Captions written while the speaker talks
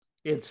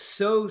it's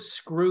so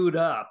screwed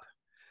up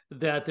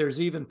that there's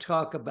even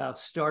talk about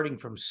starting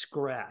from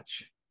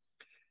scratch.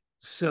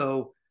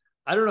 So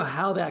I don't know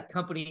how that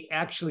company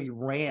actually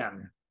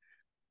ran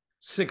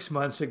 6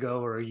 months ago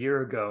or a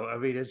year ago. I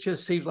mean, it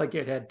just seems like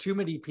it had too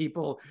many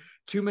people,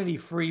 too many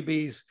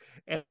freebies,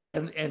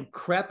 and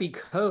crappy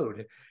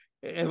code.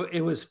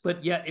 It was,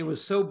 but yet it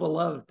was so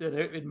beloved that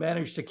it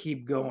managed to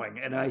keep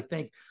going. And I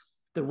think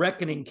the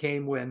reckoning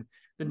came when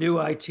the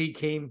new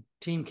team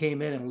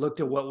came in and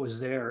looked at what was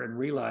there and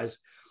realized,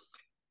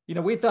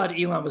 we thought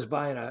Elon was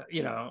buying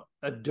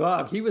a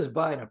dog. He was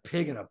buying a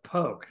pig in a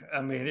poke.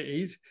 I mean,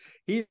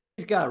 he's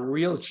got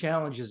real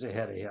challenges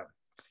ahead of him.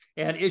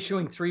 And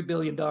issuing $3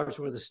 billion worth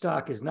of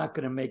stock is not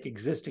going to make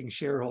existing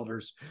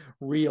shareholders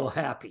real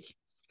happy,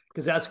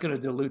 because that's going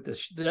to dilute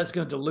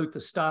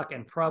the stock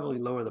and probably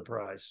lower the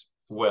price.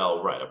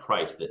 Well, right, a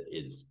price that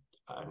is,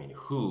 I mean,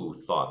 who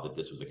thought that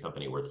this was a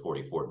company worth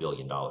 $44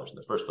 billion in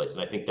the first place?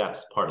 And I think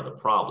that's part of the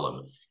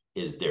problem,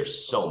 is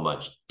there's so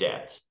much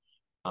debt.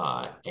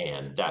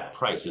 And that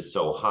price is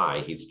so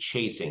high, he's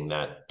chasing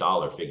that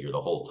dollar figure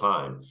the whole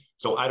time.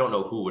 So I don't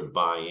know who would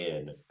buy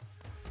in.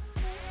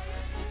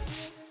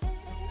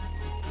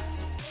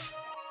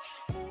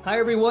 Hi,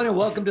 everyone, and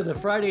welcome to the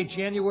Friday,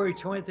 January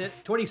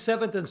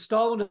 27th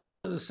installment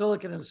of the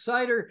Silicon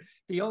Insider,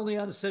 the only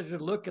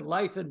uncensored look at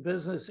life and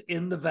business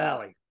in the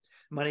Valley.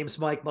 My name is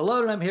Mike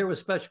Malone, and I'm here with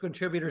special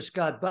contributor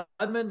Scott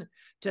Budman,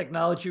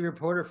 technology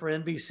reporter for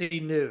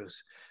NBC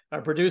News.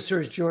 Our producer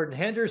is Jordan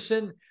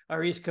Henderson.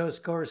 Our East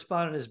Coast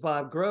correspondent is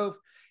Bob Grove.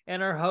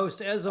 And our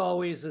host, as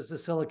always, is the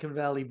Silicon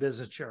Valley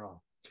Business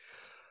Journal.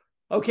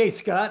 Okay,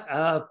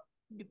 Scott,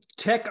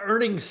 tech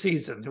earnings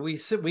season.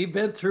 We've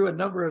been through a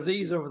number of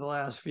these over the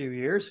last few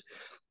years,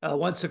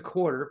 once a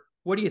quarter.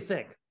 What do you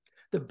think?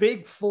 The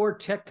big four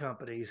tech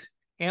companies,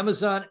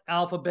 Amazon,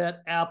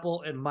 Alphabet,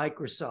 Apple, and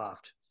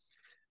Microsoft,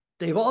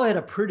 they've all had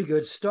a pretty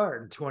good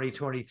start in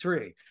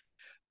 2023.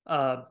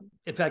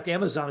 In fact,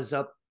 Amazon is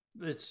up.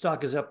 Its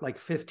stock is up like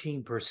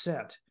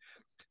 15%.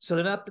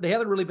 So they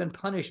haven't really been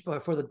punished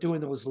for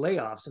doing those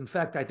layoffs. In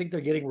fact, I think they're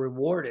getting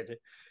rewarded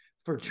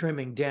for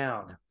trimming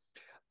down.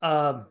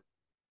 But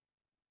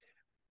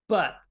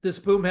this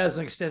boom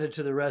hasn't extended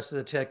to the rest of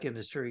the tech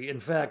industry.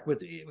 In fact,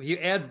 if you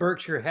add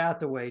Berkshire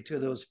Hathaway to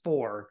those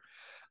four,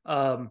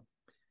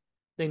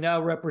 they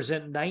now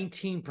represent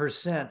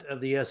 19% of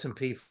the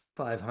S&P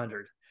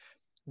 500.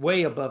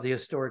 Way above the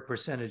historic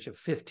percentage of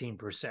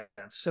 15%.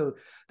 So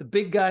the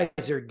big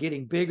guys are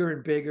getting bigger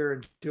and bigger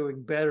and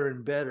doing better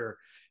and better.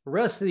 The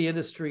rest of the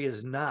industry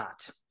is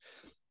not.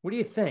 What do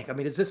you think? I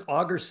mean, does this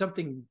augur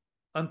something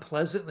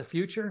unpleasant in the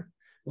future?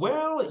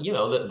 Well,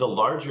 the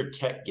larger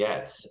tech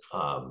gets,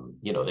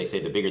 they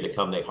say the bigger they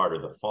come, the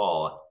harder the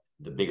fall.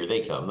 The bigger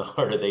they come, the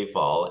harder they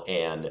fall.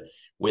 And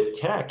with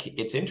tech,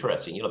 it's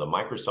interesting. The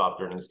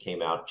Microsoft earnings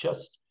came out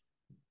just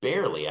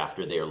barely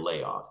after their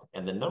layoff,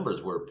 and the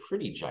numbers were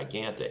pretty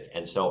gigantic.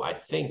 And so I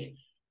think,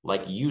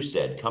 like you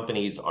said,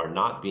 companies are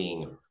not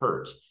being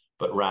hurt,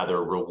 but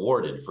rather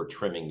rewarded for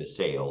trimming the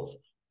sales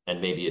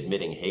and maybe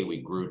admitting, hey, we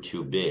grew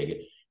too big.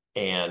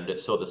 And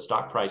so the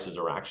stock prices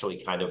are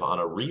actually kind of on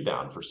a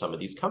rebound for some of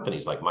these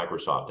companies like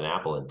Microsoft and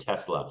Apple and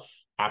Tesla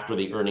after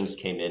the earnings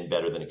came in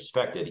better than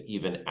expected,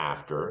 even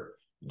after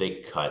they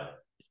cut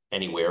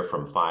anywhere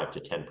from 5 to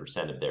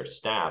 10% of their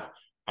staff.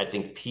 I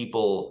think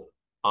people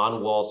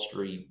on Wall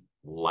Street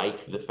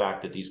like the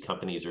fact that these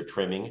companies are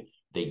trimming.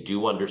 They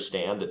do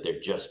understand that they're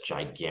just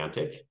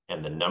gigantic,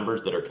 and the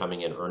numbers that are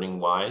coming in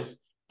earning-wise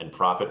and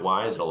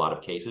profit-wise in a lot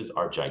of cases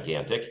are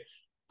gigantic.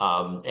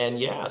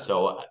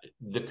 So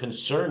the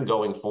concern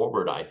going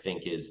forward, I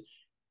think, is,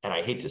 and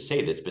I hate to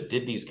say this, but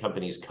did these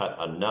companies cut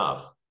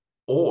enough?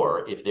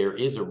 Or if there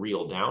is a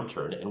real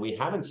downturn, and we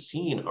haven't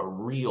seen a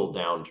real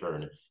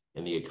downturn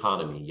in the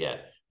economy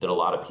yet that a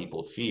lot of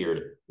people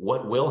feared,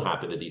 what will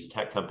happen to these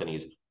tech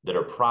companies that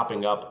are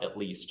propping up at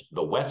least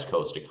the West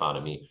Coast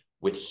economy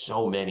with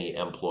so many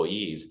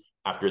employees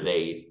after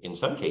they, in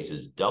some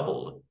cases,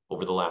 doubled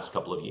over the last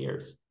couple of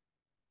years?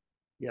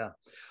 Yeah.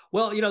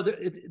 Well,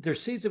 there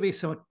seems to be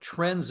some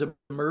trends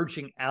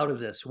emerging out of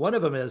this. One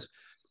of them is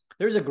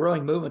there's a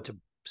growing movement to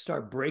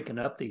start breaking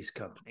up these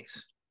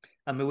companies.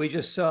 I mean, we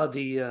just saw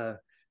the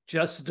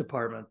Justice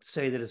Department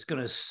say that it's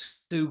going to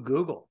sue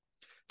Google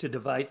to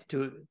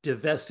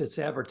divest its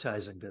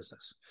advertising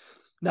business.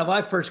 Now,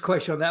 my first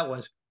question on that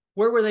was,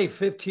 where were they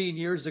 15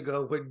 years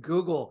ago when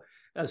Google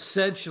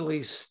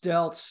essentially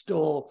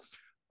stole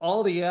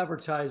all the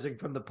advertising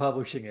from the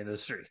publishing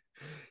industry?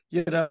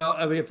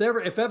 I mean, if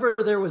ever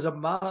there was a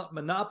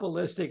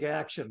monopolistic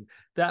action,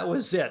 that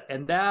was it.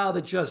 And now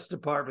the Justice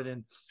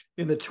Department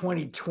in the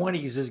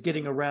 2020s is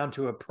getting around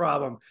to a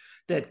problem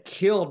that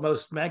killed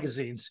most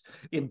magazines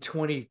in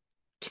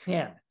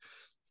 2010.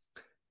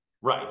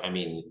 Right. I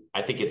mean,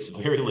 I think it's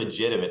very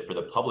legitimate for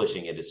the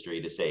publishing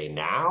industry to say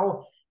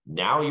now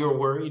you're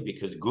worried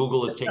because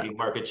Google is taking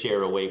market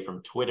share away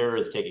from Twitter,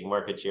 is taking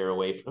market share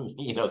away from,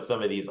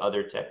 some of these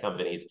other tech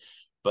companies.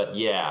 But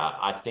yeah,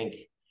 I think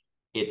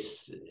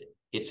it's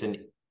an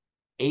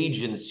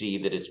agency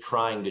that is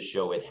trying to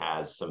show it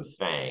has some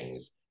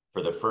fangs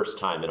for the first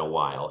time in a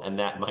while, and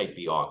that might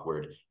be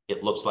awkward.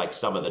 It looks like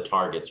some of the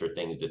targets are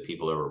things that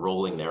people are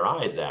rolling their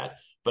eyes at,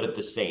 but at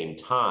the same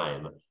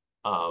time,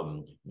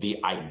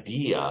 the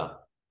idea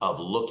of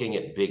looking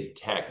at big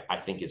tech, I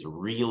think, is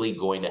really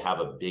going to have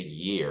a big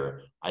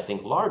year, I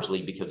think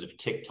largely because of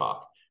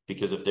TikTok.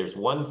 Because if there's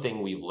one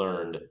thing we've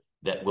learned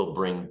that will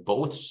bring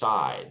both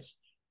sides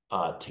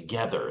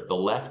together, the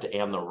left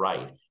and the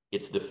right,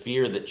 it's the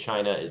fear that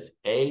China is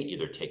A,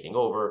 either taking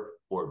over,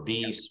 or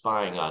B,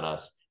 spying on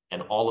us.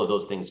 And all of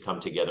those things come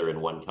together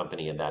in one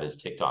company, and that is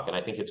TikTok. And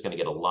I think it's going to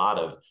get a lot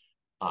of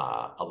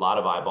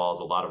eyeballs,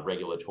 a lot of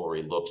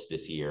regulatory looks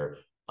this year.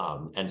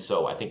 And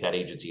so I think that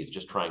agency is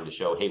just trying to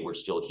show, hey, we're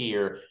still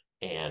here,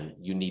 and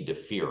you need to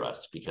fear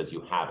us because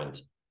you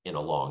haven't in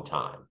a long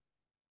time.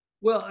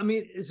 Well, I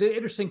mean, it's an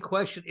interesting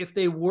question. If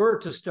they were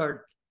to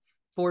start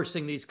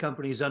forcing these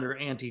companies under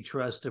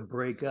antitrust to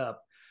break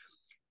up,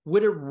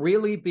 would it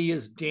really be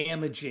as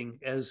damaging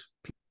as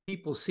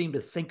people seem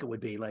to think it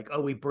would be? Like,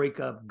 oh, we break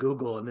up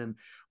Google and then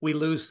we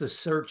lose the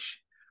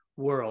search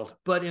world.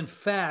 But in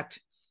fact,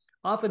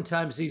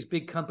 oftentimes these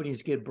big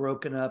companies get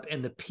broken up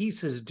and the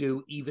pieces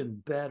do even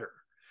better.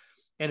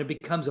 And it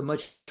becomes a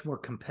much more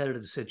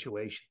competitive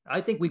situation.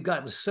 I think we've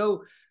gotten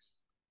so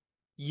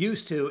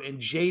used to and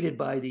jaded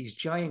by these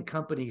giant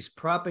companies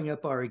propping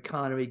up our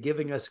economy,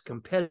 giving us a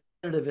competitive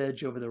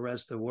edge over the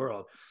rest of the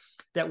world,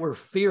 that we're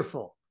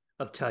fearful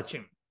of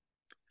touching,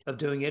 of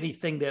doing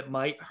anything that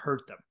might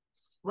hurt them.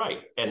 Right.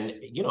 And,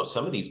 you know,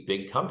 some of these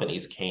big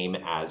companies came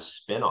as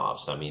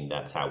spinoffs. I mean,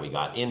 that's how we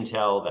got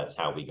Intel. That's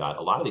how we got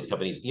a lot of these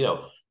companies. You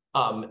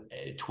know,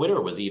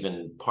 Twitter was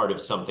even part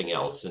of something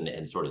else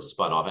and sort of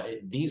spun off.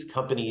 These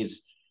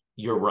companies,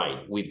 you're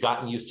right. We've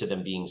gotten used to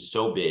them being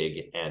so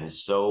big and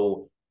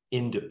so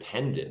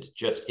independent,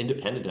 just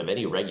independent of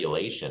any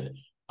regulation.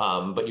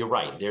 But you're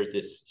right. There's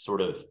this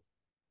sort of,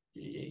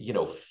 you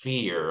know,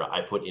 fear,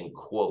 I put in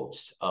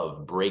quotes,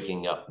 of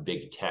breaking up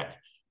big tech.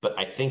 But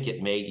I think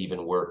it may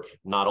even work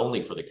not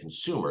only for the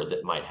consumer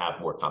that might have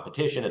more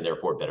competition and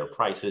therefore better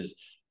prices,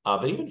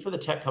 but even for the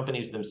tech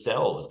companies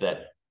themselves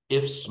that,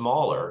 if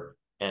smaller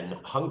and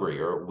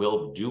hungrier,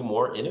 will do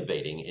more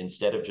innovating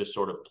instead of just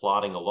sort of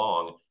plodding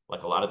along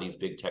like a lot of these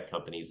big tech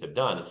companies have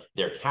done.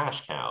 They're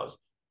cash cows,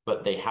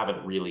 but they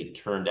haven't really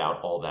turned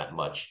out all that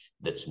much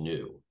that's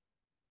new.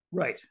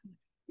 Right.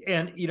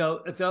 And, you know,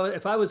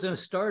 if I was in a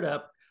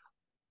startup,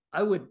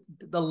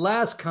 the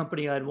last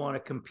company I'd want to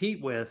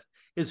compete with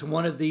is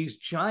one of these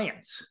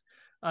giants.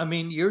 I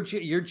mean, you're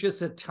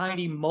just a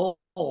tiny mole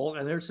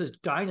and there's this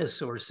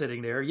dinosaur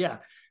sitting there. Yeah,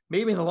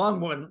 maybe in the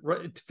long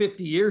run,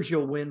 50 years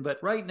you'll win,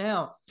 but right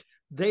now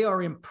they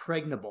are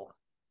impregnable.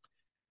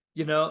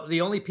 You know,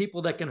 the only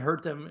people that can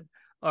hurt them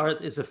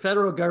is the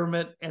federal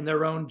government and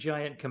their own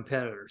giant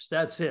competitors.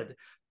 That's it.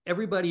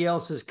 Everybody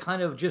else is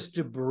kind of just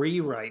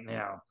debris right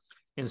now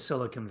in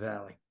Silicon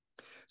Valley.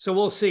 So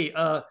we'll see.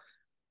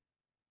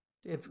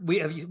 If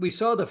we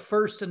saw the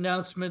first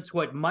announcements,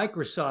 what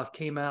Microsoft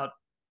came out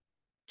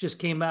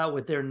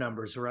with their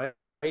numbers, right?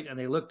 And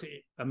they looked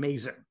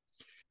amazing.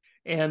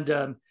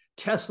 And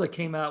Tesla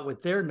came out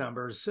with their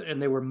numbers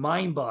and they were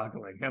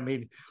mind-boggling. I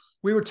mean,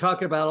 we were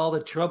talking about all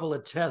the trouble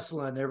at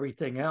Tesla and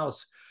everything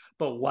else,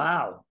 but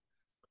wow.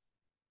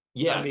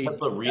 Yeah, I mean,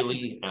 Tesla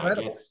really, I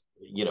guess,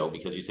 you know,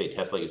 because you say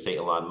Tesla, you say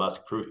Elon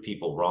Musk, proved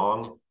people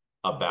wrong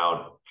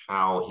about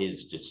how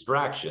his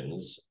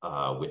distractions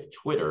with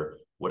Twitter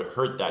would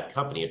hurt that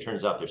company. It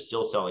turns out they're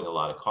still selling a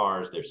lot of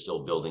cars. They're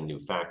still building new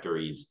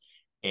factories.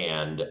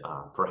 And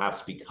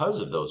perhaps because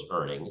of those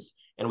earnings,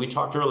 and we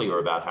talked earlier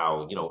about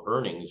how, you know,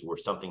 earnings were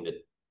something that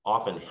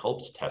often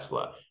helps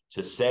Tesla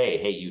to say,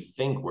 hey, you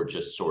think we're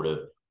just sort of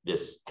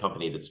this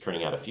company that's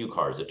turning out a few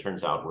cars. It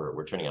turns out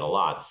we're turning out a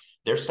lot.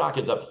 Their stock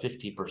is up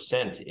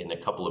 50% in a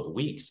couple of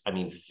weeks. I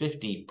mean,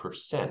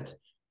 50%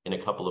 in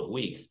a couple of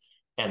weeks.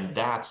 And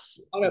that's,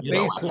 on a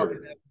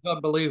baseline that was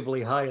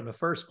unbelievably high in the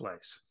first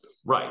place.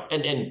 Right.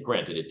 And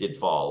granted, it did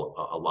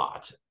fall a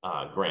lot.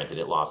 Granted,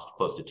 it lost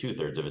close to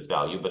 2/3 of its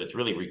value, but it's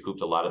really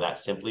recouped a lot of that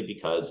simply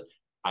because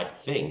I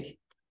think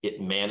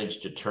it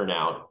managed to turn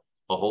out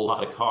a whole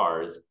lot of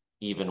cars,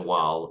 even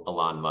while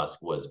Elon Musk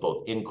was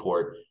both in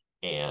court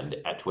and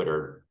at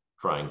Twitter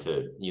trying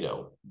to, you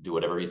know, do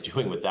whatever he's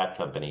doing with that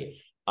company.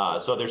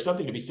 So there's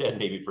something to be said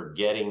maybe for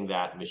getting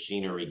that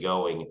machinery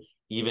going,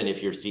 even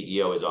if your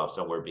CEO is off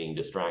somewhere being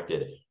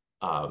distracted.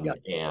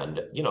 And,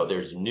 you know,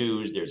 there's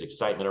news, there's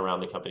excitement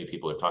around the company.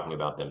 People are talking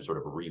about them sort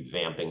of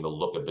revamping the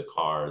look of the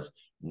cars,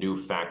 new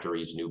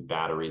factories, new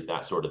batteries,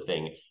 that sort of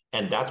thing.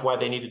 And that's why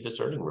they needed this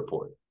earnings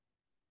report.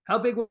 How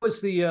big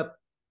was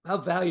how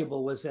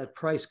valuable was that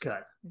price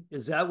cut?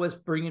 Is that what's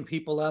bringing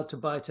people out to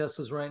buy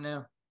Teslas right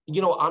now?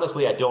 You know,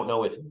 honestly, I don't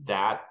know if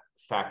that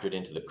factored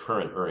into the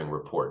current earnings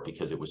report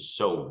because it was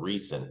so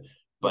recent.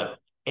 But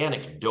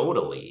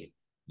anecdotally,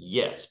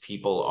 yes,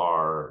 people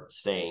are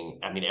saying,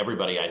 I mean,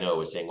 everybody I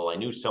know is saying, well, I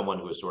knew someone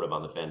who was sort of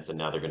on the fence and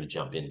now they're going to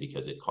jump in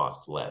because it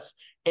costs less.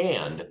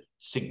 And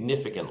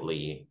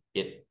significantly,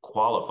 it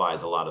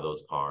qualifies a lot of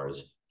those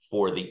cars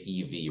for the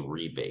EV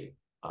rebate.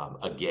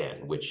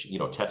 again, which,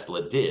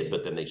 Tesla did,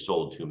 but then they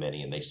sold too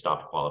many and they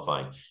stopped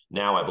qualifying.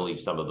 Now I believe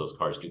some of those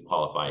cars do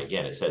qualify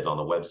again, it says on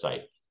the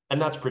website.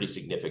 And that's pretty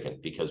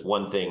significant, because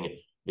one thing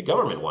the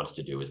government wants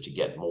to do is to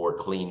get more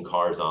clean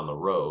cars on the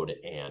road.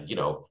 And,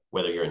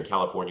 whether you're in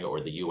California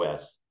or the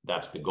US,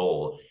 that's the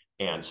goal.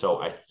 And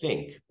so I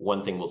think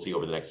one thing we'll see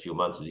over the next few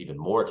months is even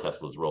more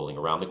Teslas rolling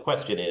around. The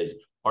question is,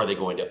 are they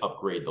going to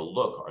upgrade the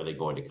look? Are they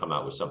going to come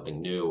out with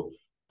something new?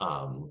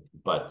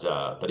 But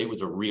it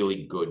was a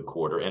really good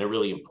quarter, and a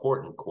really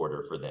important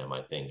quarter for them,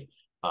 I think,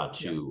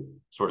 to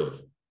sort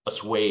of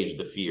assuage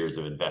the fears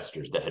of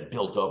investors that had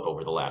built up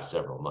over the last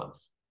several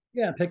months.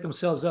 Yeah, pick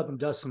themselves up and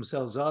dust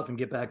themselves off and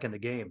get back in the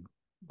game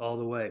all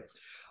the way.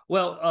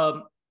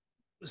 Well,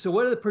 so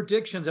what are the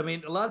predictions? I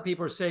mean, a lot of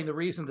people are saying the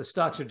reason the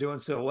stocks are doing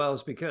so well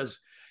is because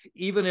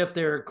even if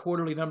their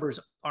quarterly numbers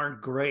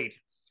aren't great,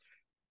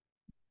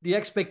 the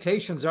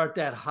expectations aren't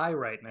that high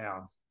right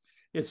now.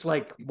 It's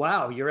like,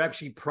 wow, you're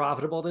actually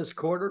profitable this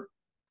quarter?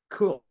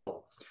 Cool.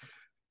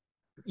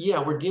 Yeah,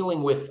 we're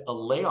dealing with a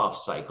layoff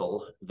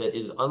cycle that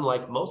is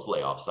unlike most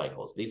layoff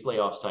cycles. These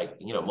layoff cycles,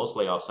 most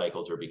layoff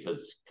cycles are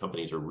because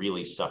companies are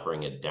really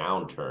suffering a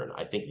downturn.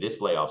 I think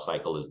this layoff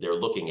cycle is they're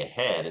looking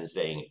ahead and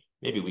saying,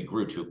 maybe we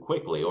grew too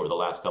quickly over the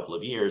last couple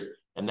of years,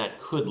 and that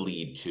could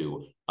lead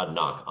to a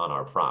knock on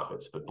our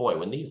profits. But boy,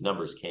 when these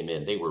numbers came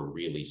in, they were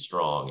really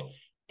strong.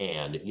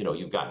 And,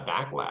 you've got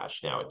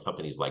backlash now at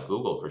companies like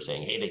Google for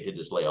saying, hey, they did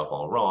this layoff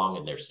all wrong,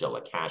 and they're still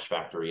a cash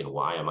factory, and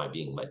why am I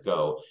being let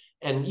go?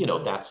 And,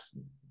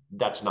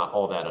 that's not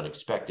all that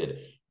unexpected.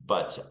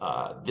 But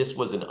this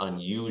was an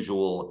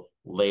unusual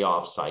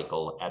layoff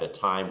cycle at a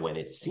time when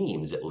it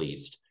seems, at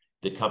least,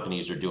 that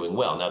companies are doing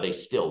well. Now, they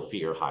still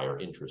fear higher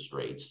interest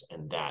rates,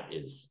 and that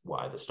is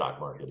why the stock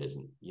market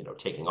isn't,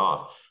 taking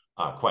off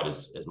quite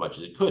as much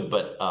as it could.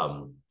 But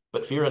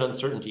fear and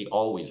uncertainty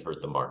always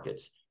hurt the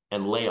markets,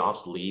 and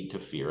layoffs lead to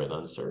fear and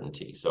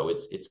uncertainty. So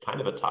it's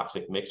kind of a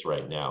toxic mix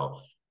right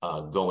now,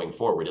 going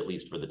forward, at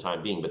least for the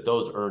time being. But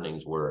those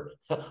earnings were,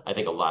 I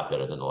think, a lot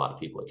better than a lot of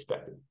people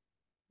expected.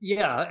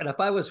 Yeah, and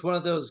if I was one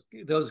of those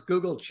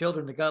Google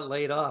children that got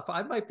laid off,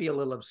 I might be a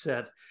little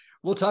upset.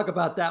 We'll talk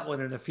about that one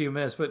in a few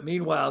minutes. But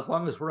meanwhile, as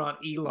long as we're on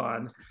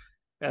Elon,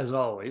 as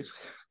always,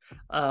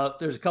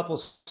 there's a couple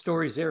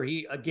stories there.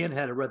 He again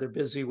had a rather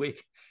busy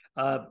week.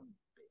 It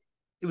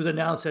was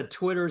announced that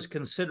Twitter is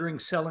considering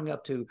selling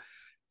up to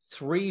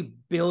 $3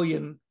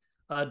 billion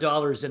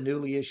in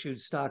newly issued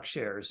stock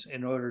shares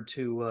in order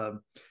to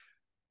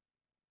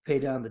pay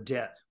down the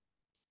debt,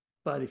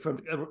 but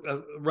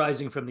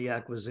rising from the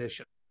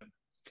acquisition.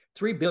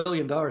 $3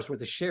 billion worth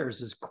of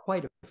shares is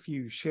quite a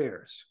few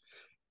shares.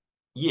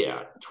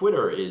 Yeah,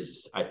 Twitter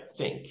is, I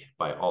think,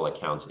 by all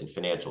accounts, in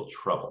financial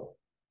trouble.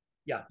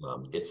 Yeah.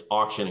 It's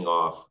auctioning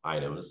off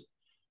items,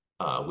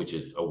 which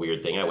is a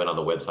weird thing. I went on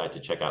the website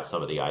to check out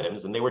some of the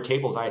items, and they were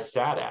tables I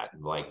sat at.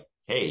 And like,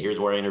 hey, here's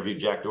where I interviewed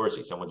Jack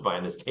Dorsey. Someone's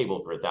buying this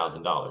table for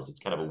 $1,000. It's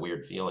kind of a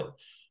weird feeling.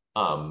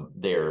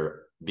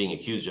 They're being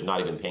accused of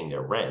not even paying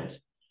their rent.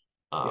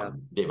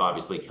 They've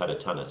obviously cut a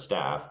ton of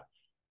staff.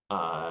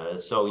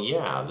 So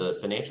yeah, the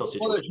financial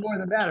situation. Well, there's more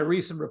than that. A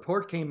recent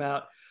report came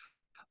out.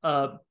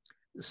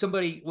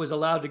 Somebody was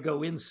allowed to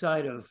go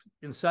inside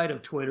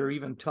of Twitter,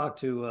 even talk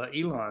to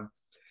Elon,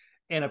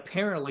 and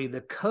apparently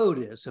the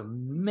code is a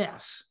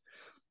mess.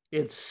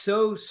 It's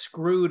so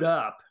screwed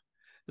up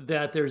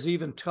that there's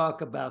even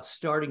talk about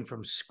starting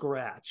from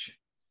scratch.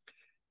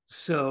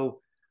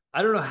 So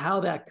I don't know how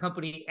that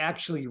company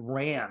actually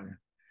ran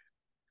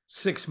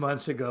 6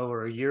 months ago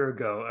or a year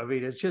ago. I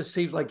mean, it just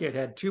seems like it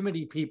had too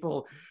many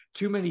people,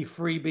 too many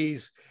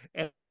freebies,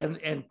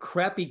 and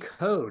crappy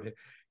code.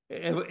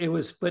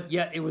 But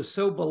yet it was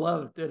so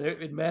beloved that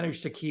it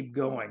managed to keep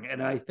going.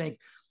 And I think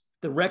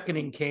the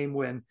reckoning came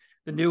when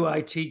the new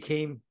IT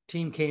team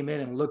came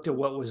in and looked at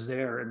what was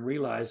there and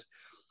realized,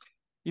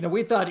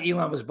 we thought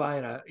Elon was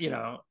buying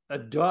a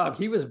dog.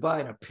 He was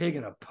buying a pig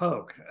in a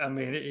poke. I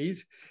mean,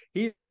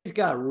 he's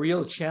got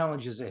real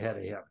challenges ahead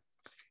of him.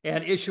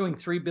 And issuing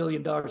 $3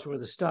 billion worth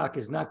of stock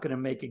is not going to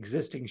make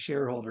existing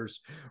shareholders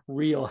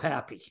real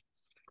happy,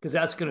 because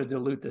that's going to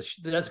dilute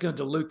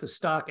the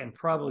stock and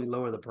probably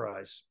lower the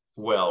price.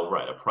 Well,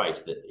 right, a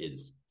price that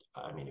is,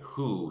 I mean,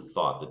 who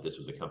thought that this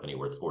was a company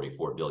worth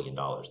 $44 billion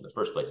in the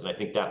first place? And I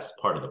think that's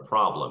part of the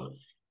problem,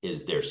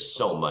 is there's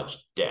so much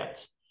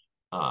debt,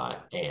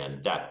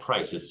 and that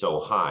price is so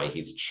high,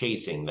 he's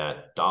chasing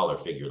that dollar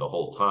figure the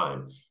whole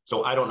time.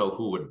 So I don't know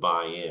who would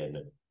buy in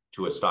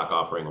to a stock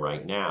offering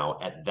right now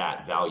at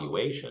that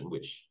valuation,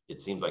 which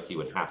it seems like he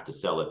would have to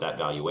sell at that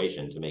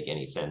valuation to make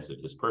any sense of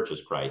his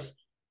purchase price.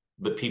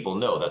 But people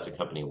know that's a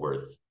company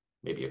worth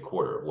maybe a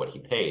quarter of what he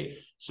paid.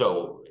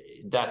 So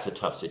that's a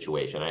tough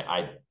situation.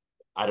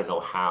 I don't know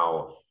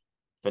how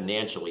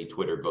financially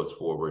Twitter goes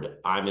forward.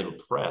 I'm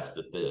impressed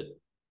that the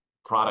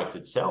product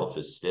itself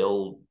is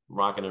still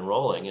rocking and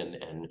rolling,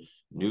 and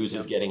news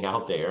is getting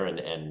out there, and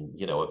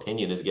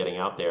opinion is getting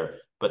out there.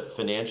 But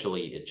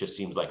financially, it just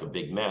seems like a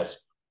big mess,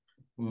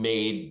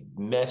 made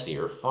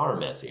messier, far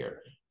messier,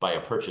 by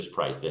a purchase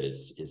price that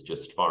is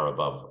just far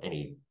above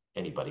any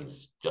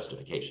anybody's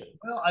justification.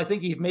 Well, I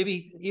think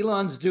maybe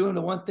Elon's doing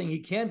the one thing he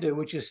can do,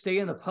 which is stay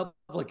in the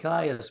public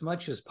eye as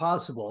much as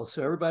possible.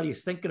 So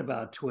everybody's thinking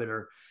about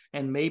Twitter,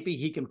 and maybe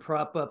he can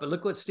prop up. And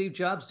look what Steve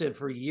Jobs did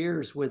for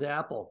years with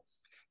Apple.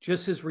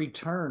 Just his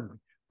return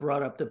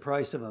brought up the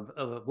price of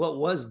what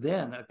was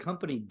then a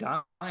company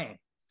dying.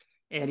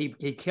 And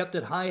he kept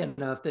it high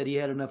enough that he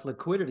had enough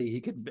liquidity. He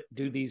could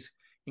do these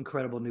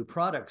incredible new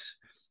products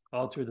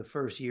all through the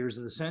first years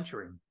of the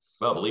century.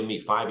 Well, believe me,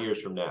 5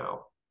 years from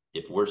now,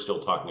 if we're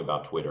still talking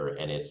about Twitter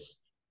and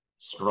it's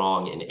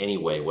strong in any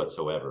way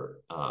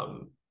whatsoever,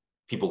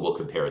 people will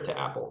compare it to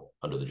Apple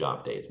under the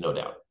job days, no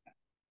doubt.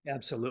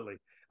 Absolutely.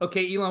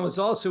 Okay, Elon was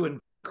also in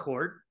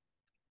court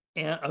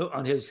and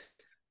on his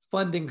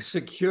funding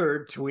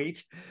secured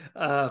tweet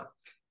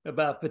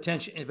about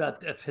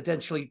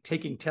potentially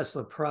taking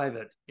Tesla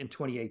private in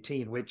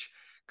 2018, which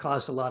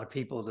caused a lot of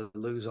people to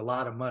lose a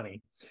lot of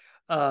money.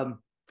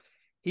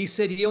 He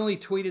said he only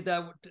tweeted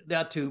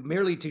that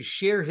merely to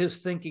share his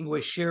thinking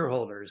with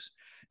shareholders,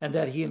 and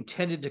that he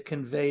intended to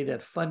convey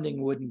that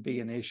funding wouldn't be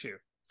an issue.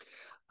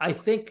 I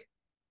think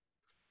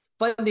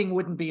funding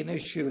wouldn't be an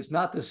issue is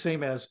not the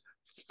same as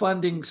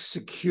funding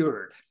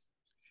secured.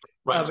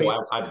 Right.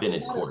 So I've been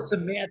in court. A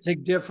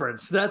semantic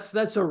difference.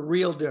 That's a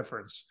real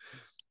difference.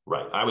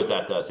 Right. I was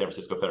at San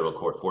Francisco Federal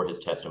Court for his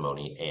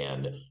testimony,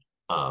 and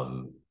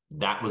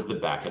that was the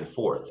back and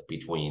forth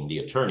between the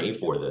attorney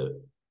for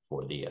the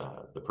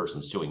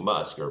person suing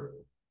Musk, or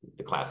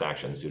the class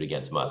action suit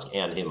against Musk,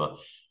 and him,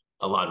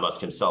 Elon Musk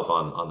himself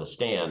on the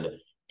stand.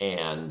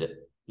 And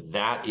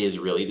that is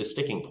really the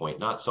sticking point,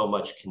 not so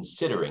much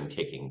considering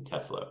taking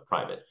Tesla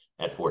private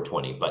at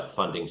 420, but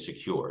funding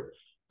secured.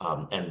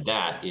 And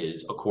that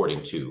is,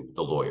 according to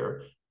the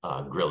lawyer,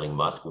 grilling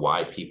Musk,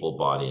 why people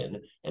bought in.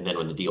 And then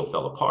when the deal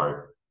fell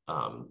apart,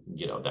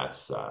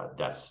 that's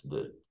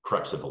the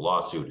crux of the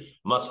lawsuit.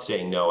 Musk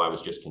saying, no, I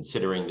was just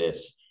considering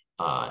this.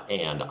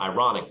 And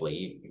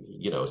ironically,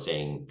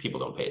 saying people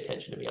don't pay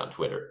attention to me on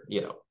Twitter,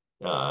 Yeah.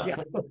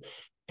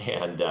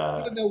 And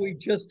even though we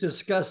just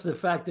discussed the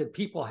fact that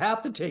people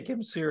have to take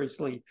him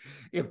seriously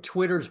if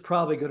Twitter's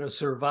probably going to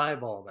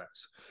survive all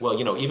this. Well,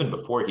 even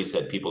before he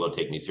said people don't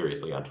take me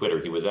seriously on Twitter,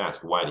 he was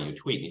asked, why do you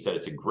tweet? And he said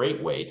it's a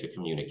great way to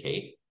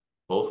communicate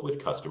both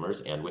with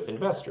customers and with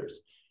investors.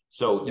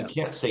 So you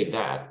can't say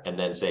that and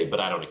then say, but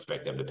I don't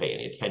expect them to pay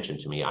any attention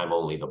to me. I'm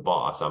only the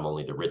boss. I'm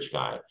only the rich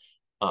guy.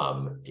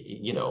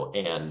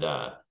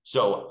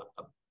 So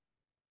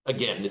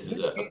again, this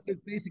is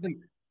basically,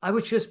 I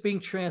was just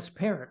being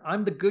transparent.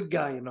 I'm the good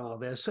guy in all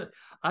this.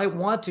 I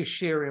want to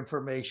share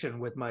information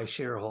with my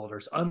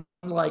shareholders,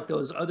 unlike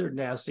those other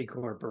nasty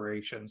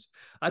corporations.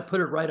 I put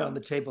it right on the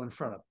table in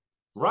front of them.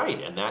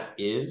 Right. And that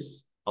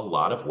is a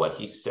lot of what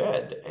he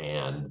said.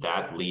 And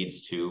that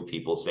leads to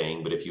people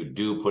saying, but if you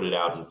do put it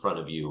out in front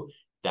of you,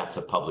 that's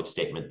a public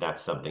statement.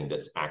 That's something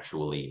that's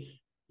actually,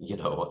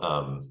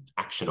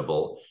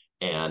 actionable.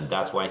 And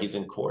that's why he's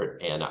in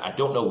court. And I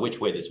don't know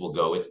which way this will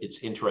go. It's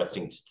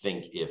interesting to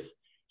think if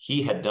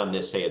he had done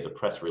this, say, as a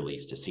press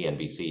release to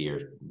CNBC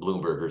or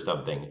Bloomberg or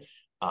something,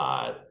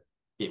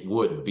 it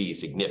would be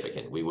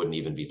significant. We wouldn't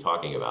even be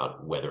talking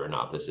about whether or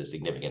not this is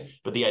significant.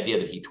 But the idea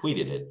that he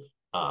tweeted it,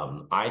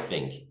 I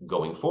think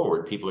going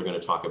forward, people are going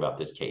to talk about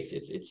this case.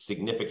 It's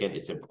significant.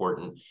 It's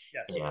important.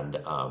 Yes. And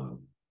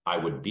I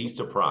would be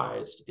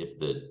surprised if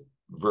the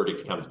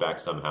verdict comes back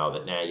somehow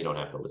that, you don't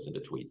have to listen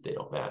to tweets. They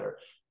don't matter.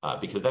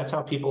 Because that's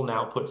how people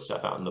now put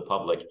stuff out in the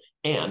public,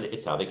 and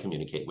it's how they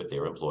communicate with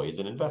their employees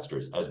and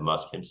investors, as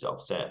Musk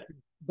himself said.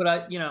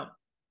 But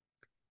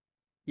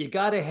you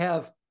got to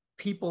have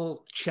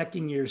people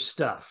checking your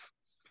stuff.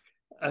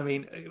 I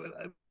mean,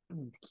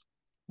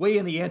 way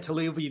in the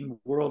antediluvian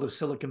world of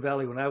Silicon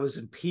Valley, when I was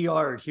in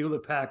PR at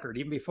Hewlett Packard,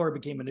 even before I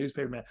became a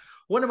newspaper man,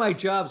 one of my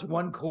jobs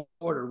one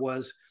quarter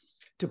was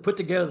to put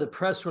together the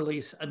press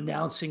release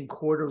announcing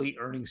quarterly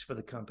earnings for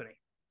the company.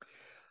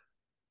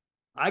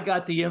 I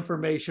got the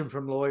information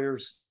from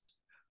lawyers.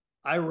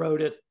 I wrote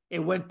it. It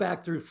went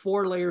back through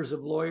 4 layers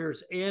of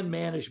lawyers and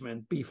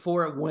management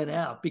before it went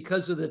out,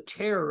 because of the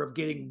terror of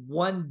getting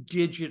one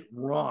digit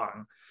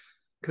wrong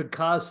could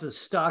cause the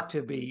stock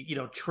to be,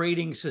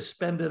 trading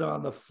suspended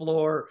on the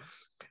floor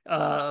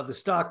of the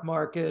stock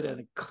market,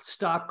 and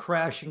stock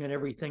crashing and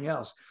everything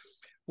else.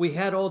 We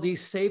had all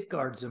these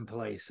safeguards in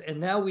place, and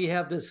now we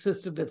have this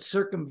system that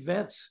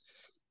circumvents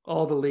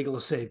all the legal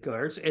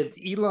safeguards. And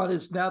Elon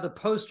is now the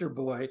poster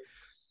boy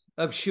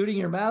of shooting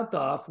your mouth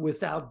off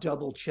without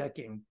double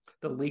checking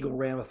the legal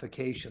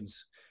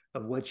ramifications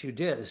of what you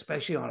did,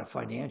 especially on a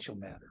financial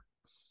matter.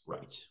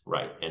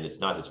 Right. And it's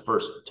not his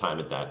first time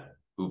at that.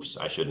 Oops,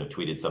 I shouldn't have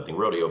tweeted something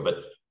rodeo, but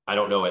I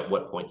don't know at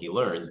what point he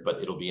learns,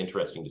 but it'll be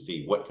interesting to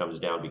see what comes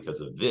down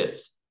because of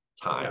this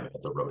time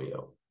at the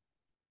rodeo.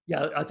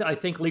 Yeah, I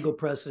think legal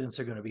precedents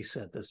are going to be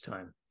set this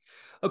time.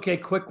 Okay,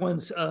 quick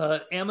ones.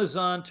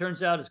 Amazon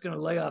turns out it's going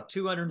to lay off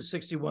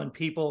 261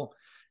 people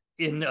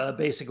in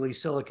basically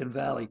Silicon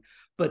Valley.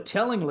 But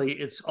tellingly,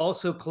 it's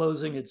also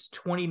closing its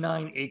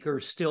 29-acre,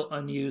 still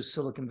unused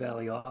Silicon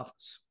Valley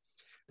office.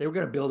 They were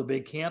going to build a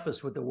big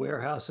campus with the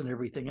warehouse and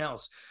everything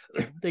else.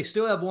 They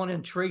still have one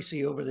in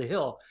Tracy over the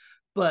hill,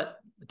 but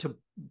to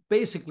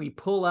basically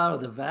pull out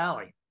of the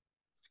valley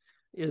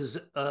is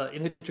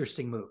an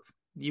interesting move.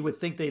 You would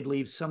think they'd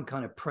leave some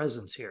kind of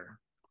presence here.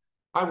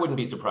 I wouldn't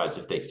be surprised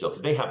if they still,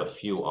 because they have a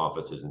few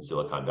offices in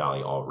Silicon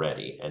Valley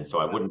already. And so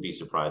I wouldn't be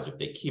surprised if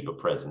they keep a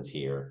presence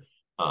here.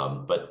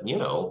 But,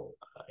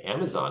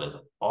 Amazon is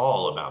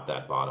all about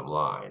that bottom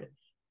line.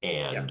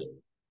 And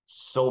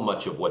so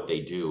much of what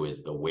they do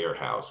is the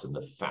warehouse and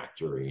the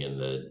factory and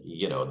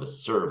the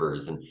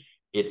servers. And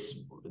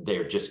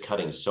they're just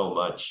cutting so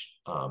much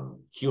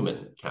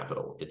human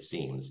capital, it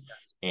seems.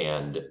 Yes.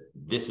 And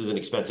this is an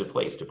expensive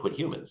place to put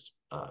humans.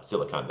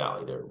 Silicon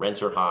Valley, their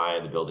rents are high,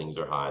 the buildings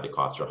are high, the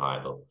costs are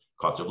high, the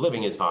cost of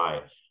living is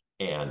high.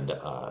 And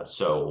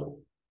so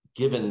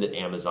given that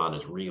Amazon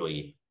is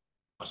really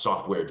a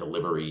software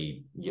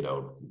delivery,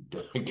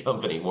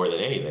 company more than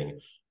anything,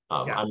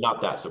 I'm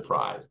not that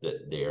surprised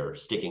that they're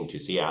sticking to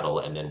Seattle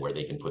and then where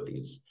they can put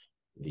these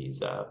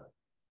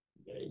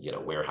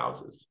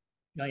warehouses.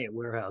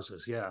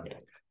 Warehouses, yeah.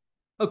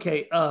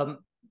 Okay.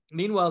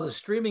 Meanwhile, the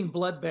streaming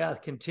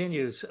bloodbath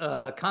continues.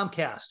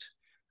 Comcast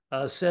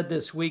said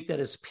this week that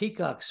its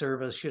Peacock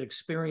service should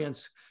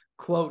experience,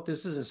 quote,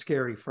 this is a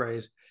scary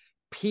phrase,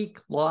 peak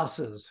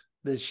losses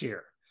this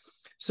year.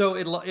 So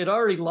it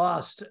already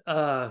lost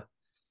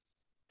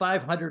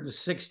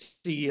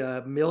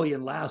 $560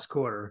 million last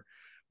quarter,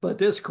 but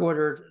this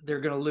quarter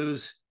they're going to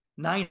lose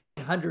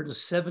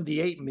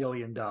 $978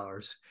 million,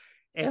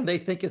 and they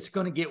think it's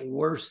going to get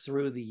worse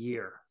through the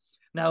year.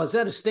 Now, is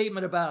that a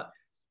statement about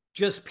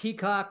just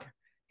Peacock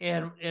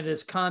and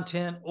its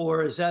content,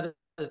 or is that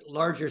a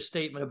larger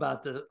statement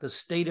about the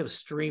state of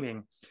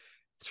streaming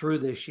through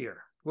this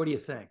year? What do you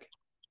think?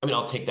 I mean,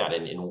 I'll take that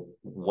in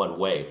one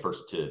way.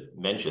 First, to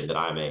mention that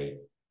I'm a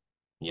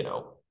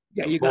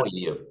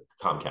employee of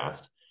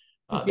Comcast.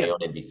 They own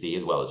NBC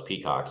as well as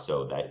Peacock,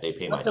 so that they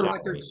pay my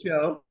salary.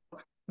 Show.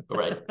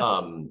 Right.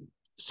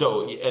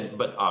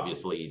 But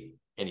obviously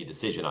any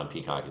decision on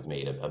Peacock is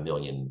made a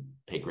million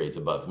pay grades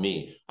above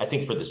me. I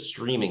think for the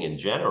streaming in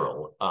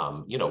general,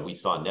 we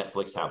saw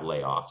Netflix have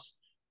layoffs.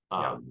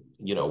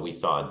 We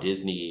saw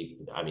Disney,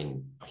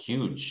 a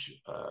huge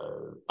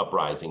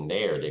uprising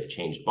there. They've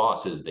changed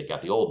bosses. They've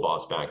got the old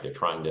boss back. They're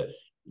trying to,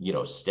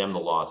 stem the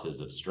losses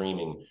of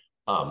streaming.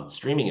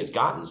 Streaming has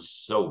gotten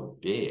so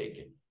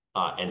big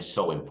and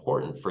so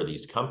important for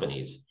these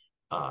companies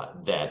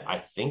that I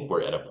think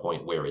we're at a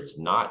point where it's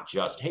not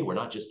just, hey, we're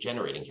not just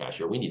generating cash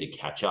here. We need to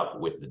catch up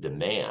with the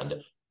demand.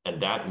 And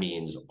that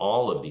means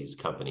all of these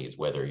companies,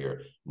 whether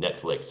you're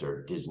Netflix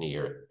or Disney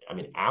or,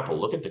 Apple,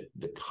 look at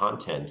the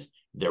content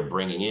they're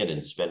bringing in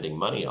and spending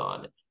money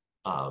on.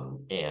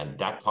 And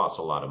that costs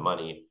a lot of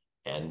money.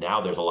 And now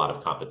there's a lot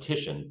of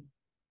competition.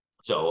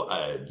 So,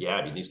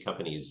 these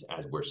companies,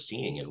 as we're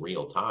seeing in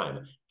real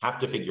time, have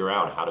to figure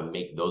out how to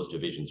make those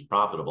divisions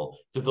profitable,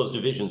 because those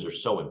divisions are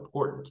so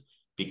important,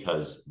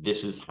 because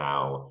this is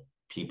how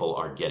people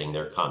are getting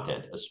their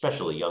content,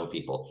 especially young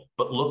people.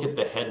 But look at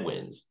the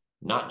headwinds,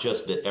 not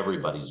just that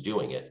everybody's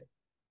doing it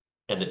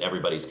and that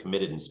everybody's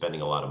committed and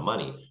spending a lot of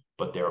money,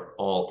 but they're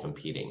all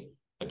competing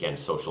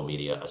against social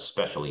media,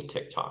 especially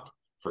TikTok,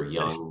 for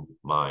young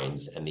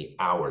minds, and the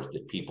hours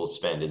that people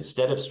spend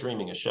instead of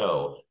streaming a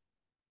show,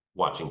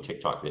 watching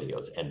TikTok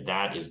videos. And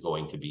that is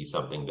going to be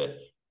something that,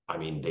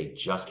 they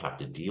just have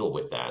to deal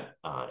with that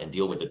and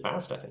deal with it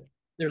fast, I think.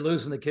 They're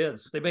losing the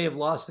kids. They may have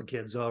lost the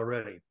kids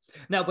already.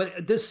 Now,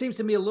 but this seems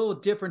to me a little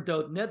different,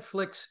 though.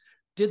 Netflix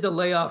did the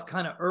layoff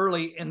kind of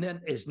early and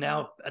then is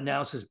now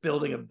announced as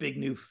building a big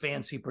new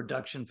fancy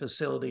production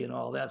facility and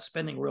all that,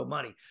 spending real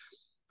money.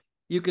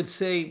 You could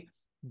say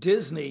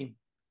Disney,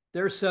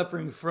 they're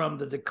suffering from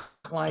the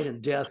decline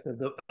and death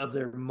of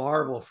their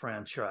Marvel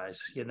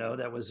franchise.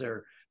 That was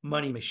their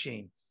money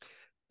machine.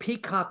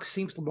 Peacock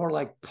seems more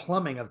like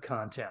plumbing of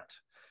content.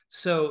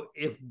 So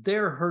if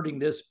they're hurting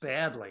this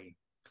badly,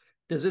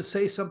 does it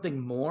say something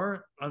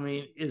more?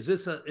 Is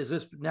this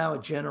now a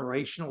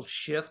generational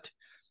shift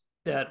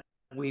that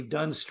we've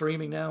done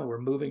streaming now? We're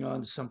moving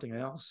on to something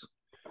else?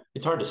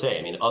 It's hard to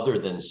say. Other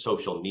than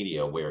social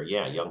media, where,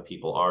 young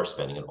people are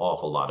spending an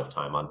awful lot of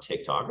time on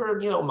TikTok or,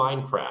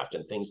 Minecraft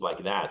and things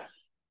like that.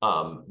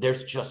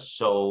 There's just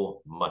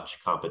so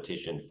much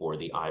competition for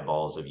the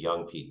eyeballs of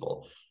young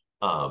people.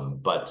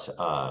 But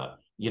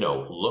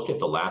look at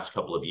the last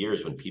couple of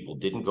years when people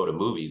didn't go to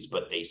movies,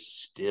 but they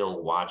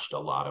still watched a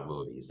lot of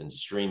movies, and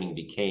streaming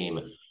became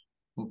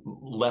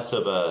less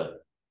of a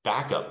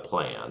backup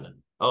plan.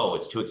 Oh,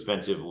 it's too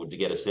expensive to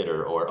get a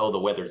sitter, or, oh, the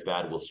weather's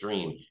bad, we'll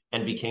stream,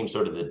 and became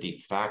sort of the de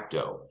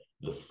facto.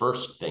 The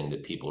first thing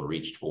that people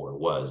reached for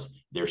was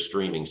their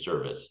streaming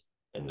service.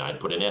 And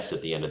I'd put an S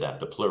at the end of that,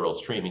 the plural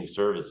streaming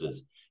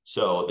services.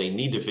 So they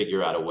need to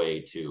figure out a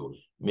way to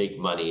make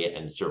money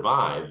and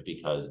survive,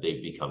 because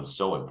they've become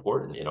so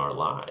important in our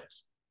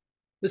lives.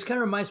 This kind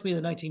of reminds me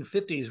of the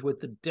 1950s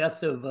with the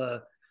death of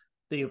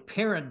the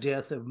apparent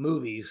death of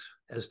movies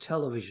as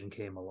television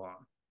came along.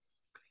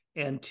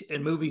 And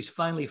movies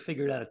finally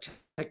figured out a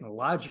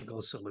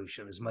technological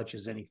solution as much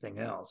as anything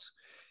else.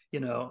 You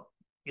know,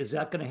 is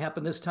that going to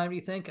happen this time, do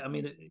you think? I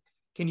mean,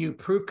 can you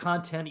prove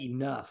content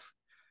enough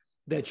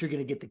that you're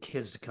going to get the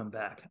kids to come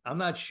back? I'm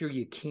not sure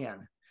you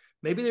can.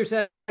 Maybe there's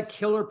that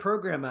killer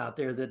program out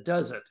there that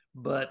does it,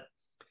 but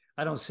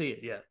I don't see it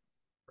yet.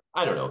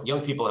 I don't know.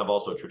 Young people have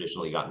also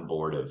traditionally gotten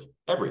bored of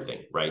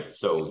everything, right?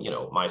 So,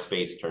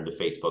 MySpace turned to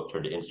Facebook,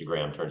 turned to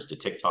Instagram, turns to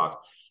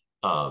TikTok.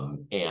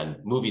 And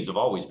movies have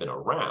always been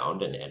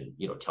around, and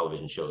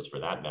television shows for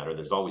that matter.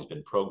 There's always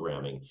been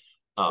programming.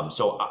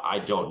 So I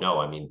don't know.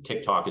 I mean,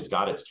 TikTok has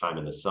got its time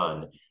in the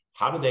sun.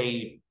 How do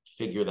they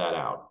figure that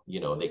out?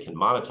 They can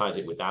monetize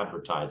it with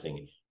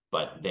advertising,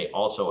 but they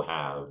also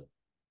have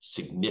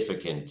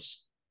significant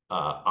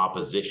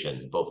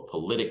opposition, both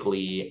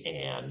politically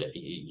and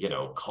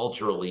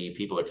culturally.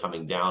 People are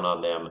coming down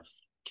on them.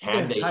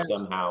 Can they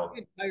somehow?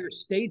 Entire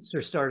states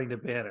are starting to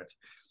ban it,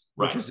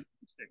 which is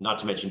not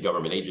to mention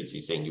government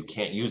agencies saying you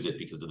can't use it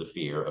because of the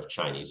fear of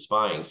Chinese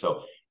spying.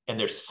 So, and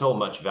there's so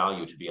much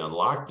value to be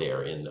unlocked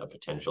there in a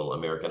potential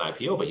American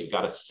IPO, but you've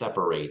got to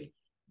separate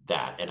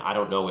that. And I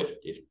don't know if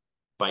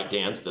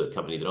ByteDance, the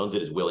company that owns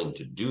it, is willing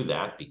to do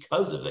that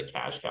because of the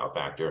cash cow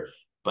factor.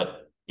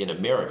 But in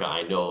America,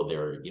 I know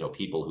there are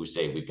people who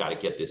say we've got to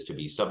get this to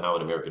be somehow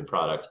an American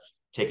product,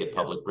 take it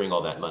public, bring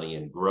all that money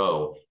and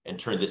grow and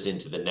turn this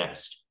into the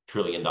next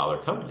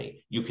trillion-dollar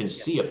company. You can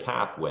see a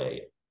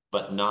pathway,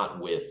 but not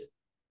with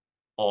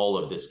all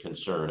of this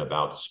concern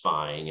about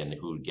spying and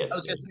who gets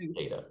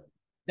data.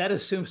 That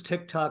assumes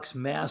TikTok's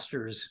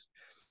masters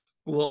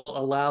will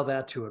allow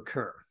that to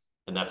occur.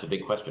 And that's a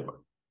big question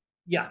mark.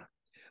 Yeah.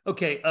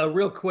 Okay,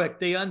 real quick.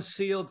 They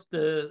unsealed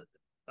the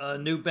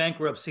new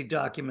bankruptcy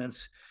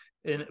documents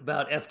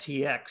about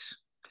FTX.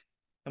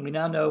 And we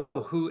now know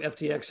who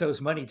FTX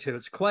owes money to.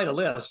 It's quite a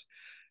list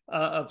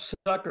of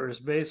suckers,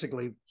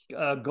 basically.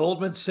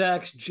 Goldman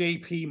Sachs,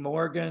 JP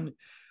Morgan,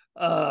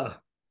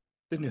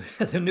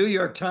 the New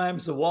York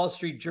Times, the Wall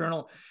Street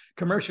Journal,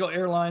 commercial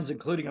airlines,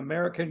 including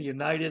American,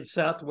 United,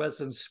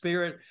 Southwest, and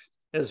Spirit,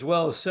 as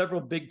well as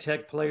several big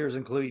tech players,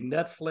 including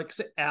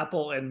Netflix,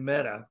 Apple, and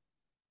Meta.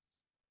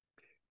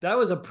 That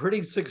was a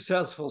pretty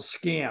successful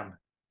scam.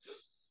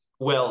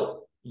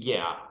 Well,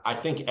 yeah, I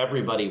think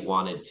everybody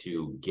wanted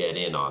to get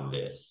in on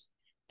this,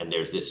 and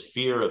there's this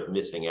fear of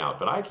missing out.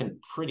 But I can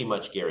pretty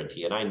much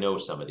guarantee, and I know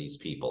some of these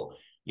people,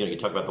 you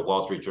talk about the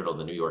Wall Street Journal and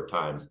the New York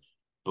Times.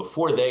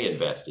 Before they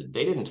invested,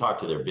 they didn't talk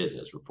to their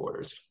business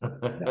reporters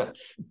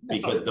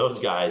because those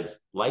guys,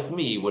 like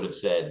me, would have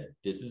said,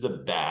 this is a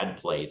bad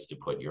place to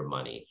put your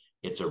money.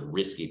 It's a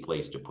risky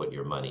place to put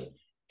your money.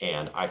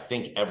 And I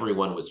think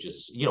everyone was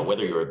just,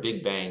 whether you're a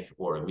big bank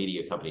or a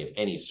media company of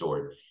any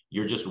sort,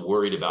 you're just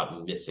worried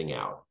about missing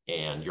out.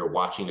 And you're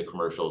watching the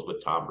commercials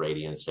with Tom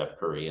Brady and Steph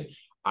Curry. And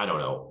I don't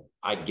know,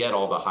 I get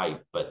all the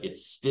hype, but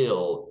it's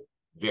still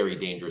very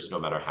dangerous no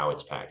matter how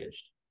it's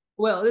packaged.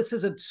 Well, this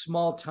isn't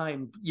small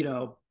time,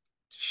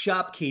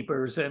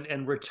 shopkeepers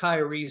and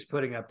retirees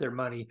putting up their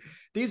money.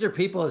 These are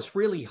people it's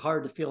really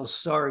hard to feel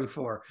sorry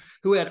for,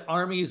 who had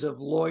armies of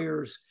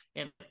lawyers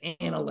and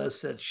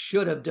analysts that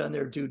should have done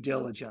their due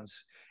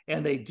diligence,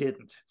 and they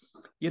didn't.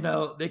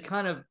 They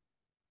kind of,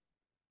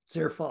 it's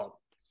their fault.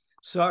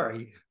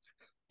 Sorry.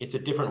 It's a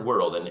different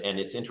world. And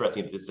it's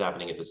interesting that this is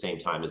happening at the same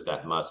time as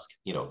that Musk,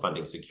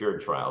 funding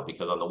secured trial,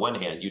 because on the one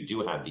hand, you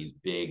do have these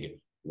big,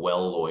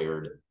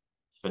 well-lawyered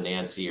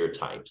financier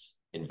types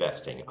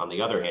investing. On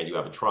the other hand, you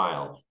have a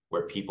trial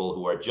where people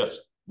who are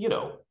just,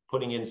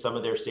 putting in some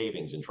of their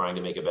savings and trying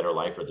to make a better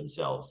life for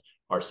themselves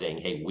are saying,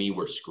 hey, we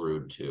were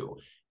screwed too.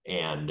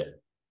 And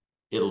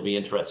it'll be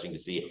interesting to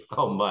see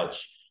how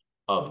much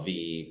of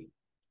the,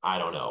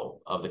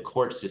 of the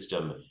court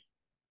system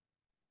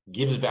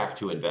gives back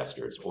to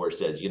investors or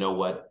says, you know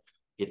what,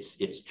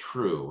 it's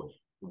true.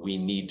 We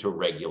need to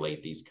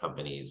regulate these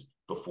companies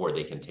before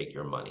they can take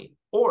your money.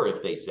 Or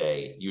if they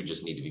say, you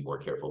just need to be more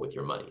careful with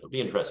your money. It'll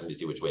be interesting to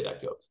see which way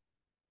that goes.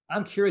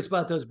 I'm curious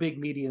about those big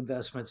media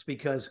investments,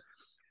 because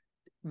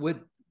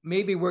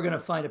maybe we're going to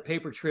find a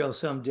paper trail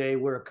someday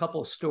where a couple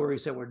of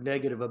stories that were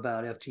negative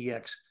about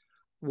FTX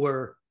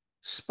were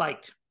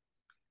spiked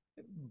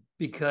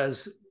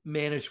because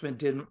management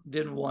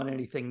didn't want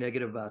anything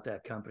negative about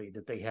that company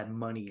that they had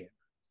money in.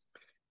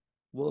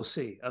 We'll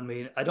see. I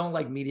mean, I don't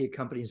like media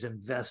companies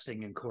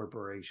investing in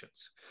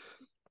corporations.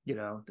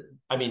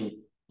 I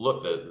mean,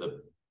 look,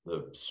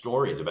 the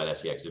stories about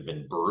FTX have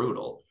been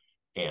brutal,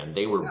 and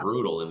they were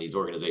brutal in these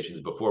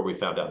organizations before we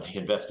found out they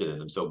invested in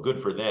them. So good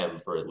for them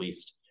for at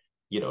least,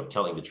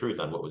 telling the truth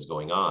on what was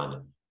going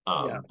on.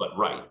 But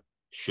right,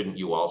 shouldn't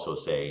you also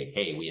say,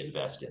 hey, we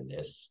invest in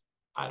this?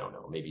 I don't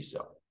know, maybe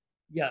so.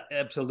 Yeah,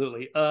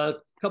 absolutely. A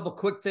couple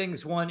quick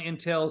things. One,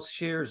 Intel's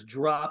shares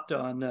dropped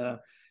on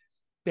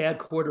bad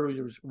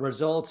quarter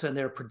results, and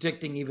they're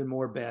predicting even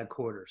more bad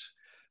quarters.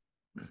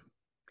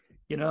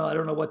 I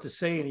don't know what to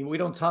say anymore. We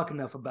don't talk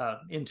enough about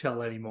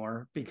Intel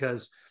anymore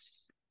because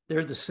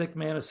they're the sick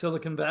man of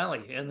Silicon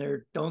Valley, and they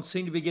don't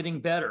seem to be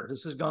getting better.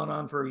 This has gone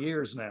on for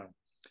years now.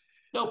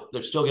 Nope,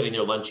 they're still getting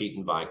their lunch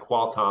eaten by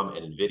Qualcomm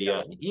and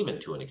NVIDIA, and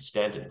even to an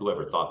extent, and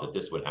whoever thought that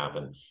this would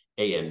happen,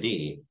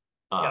 AMD.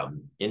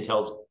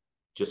 Intel's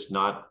just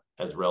not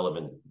as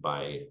relevant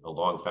by a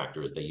long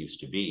factor as they used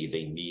to be.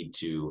 They need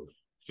to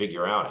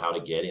figure out how to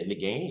get in the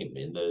game,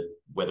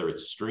 whether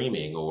it's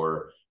streaming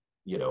or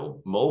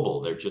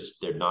mobile.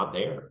 They're not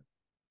there.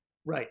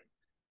 Right.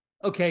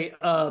 Okay.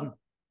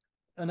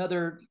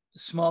 Another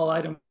small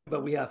item,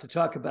 but we have to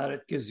talk about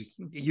it because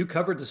you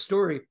covered the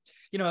story.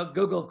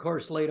 Google, of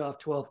course, laid off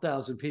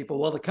 12,000 people.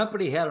 Well, the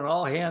company had an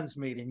all hands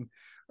meeting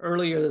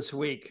earlier this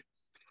week.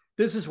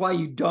 This is why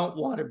you don't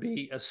want to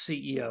be a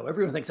CEO.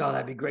 Everyone thinks, oh,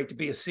 that'd be great to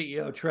be a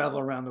CEO, travel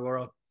around the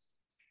world.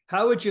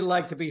 How would you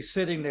like to be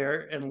sitting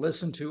there and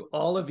listen to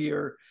all of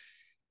your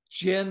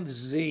Gen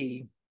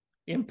Z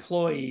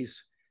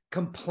employees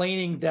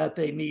complaining that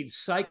they need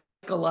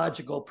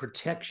psychological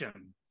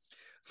protection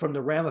from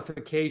the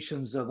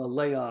ramifications of a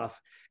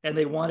layoff, and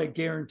they wanted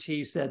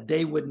guarantees that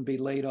they wouldn't be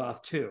laid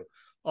off too,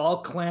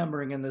 all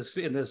clamoring in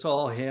this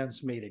all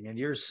hands meeting, and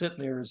you're sitting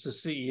there as the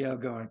CEO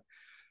going,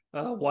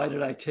 why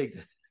did I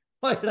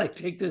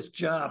take this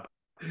job?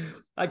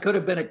 I could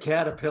have been a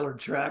Caterpillar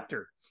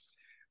tractor.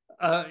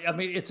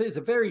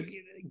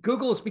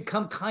 Google has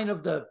become kind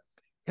of the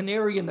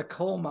canary in the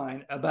coal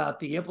mine about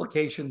the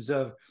implications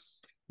of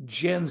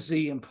Gen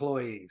Z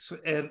employees.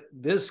 And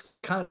this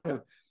kind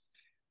of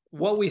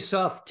what we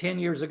saw 10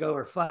 years ago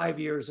or 5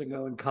 years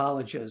ago in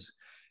colleges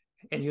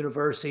and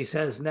universities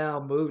has now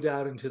moved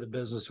out into the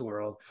business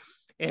world.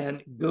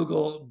 And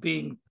Google,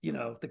 being,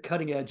 the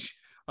cutting edge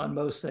on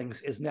most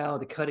things, is now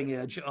the cutting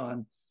edge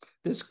on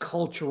this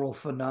cultural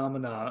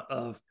phenomena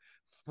of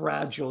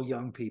fragile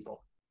young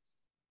people.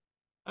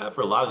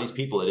 For a lot of these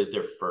people, it is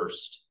their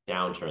first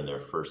downturn, their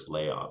first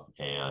layoff.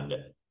 And,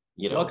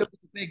 welcome to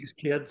the bigs,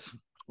 kids.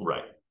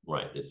 Right.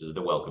 This is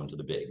the welcome to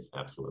the bigs.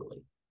 Absolutely.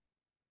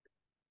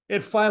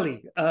 And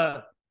finally,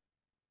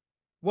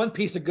 one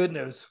piece of good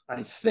news,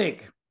 I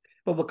think,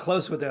 but we'll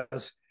close with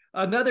this.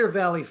 Another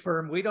Valley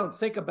firm we don't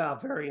think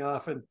about very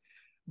often,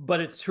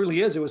 but it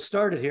truly is. It was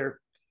started here.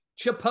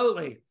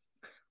 Chipotle.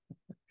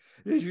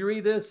 Did you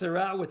read this? They're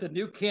out with a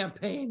new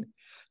campaign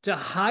to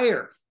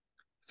hire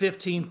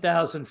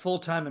 15,000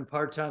 full-time and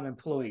part-time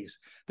employees.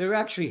 They're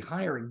actually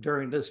hiring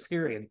during this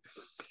period.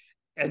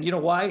 And you know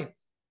why?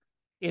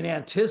 In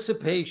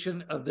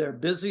anticipation of their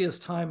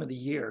busiest time of the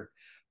year,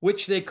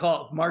 which they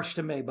call March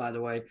to May, by the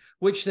way,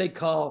 which they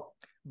call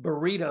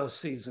burrito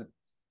season.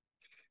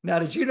 Now,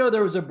 did you know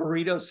there was a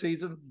burrito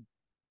season?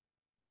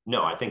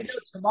 No, I think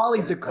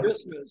tamales at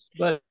Christmas,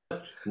 but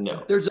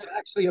no, there's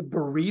actually a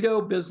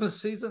burrito business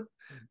season.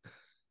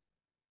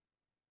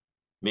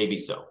 Maybe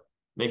so.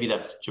 Maybe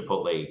that's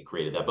Chipotle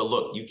created that. But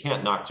look, you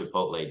can't knock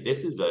Chipotle.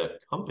 This is a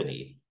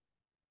company,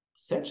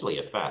 essentially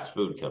a fast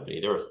food company.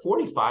 They're a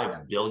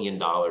 $45 billion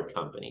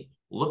company.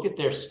 Look at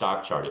their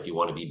stock chart if you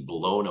want to be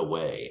blown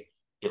away.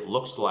 It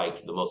looks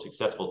like the most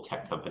successful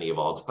tech company of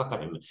all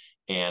time,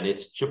 and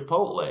it's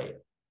Chipotle.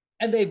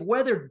 And they've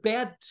weathered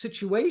bad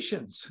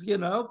situations, They've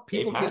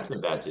had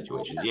some bad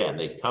situations, yeah, and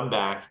they come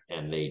back,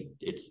 and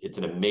it's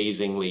an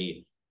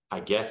amazingly, I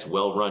guess,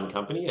 well-run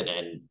company,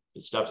 and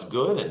the stuff's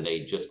good, and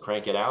they just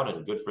crank it out,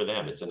 and good for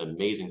them. It's an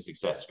amazing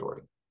success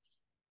story.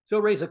 So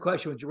raise a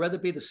question. Would you rather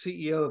be the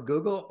CEO of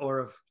Google or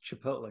of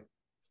Chipotle?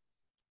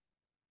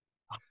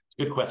 It's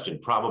a good question.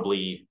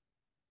 Probably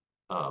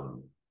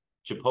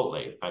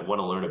Chipotle. I'd want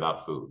to learn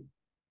about food.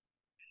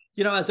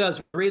 As I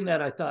was reading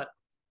that, I thought,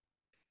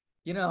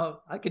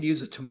 I could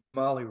use a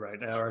tamale right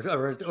now or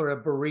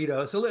a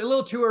burrito. It's a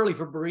little too early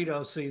for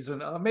burrito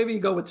season. Maybe you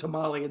go with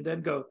tamale and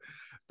then go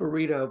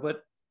burrito.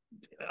 But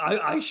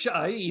I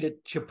eat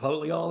at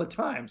Chipotle all the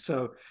time,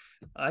 so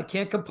I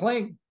can't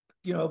complain.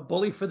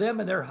 Bully for them,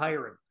 and they're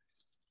hiring.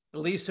 At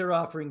least they're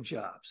offering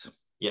jobs.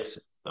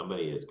 Yes,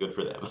 somebody is good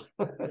for them.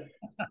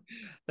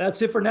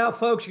 That's it for now,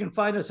 folks. You can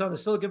find us on the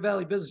Silicon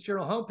Valley Business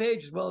Journal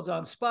homepage, as well as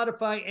on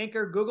Spotify,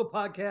 Anchor, Google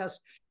Podcasts,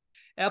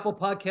 Apple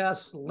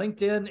Podcasts,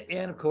 LinkedIn,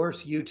 and of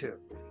course, YouTube.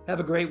 Have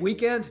a great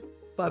weekend.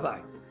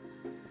 Bye-bye.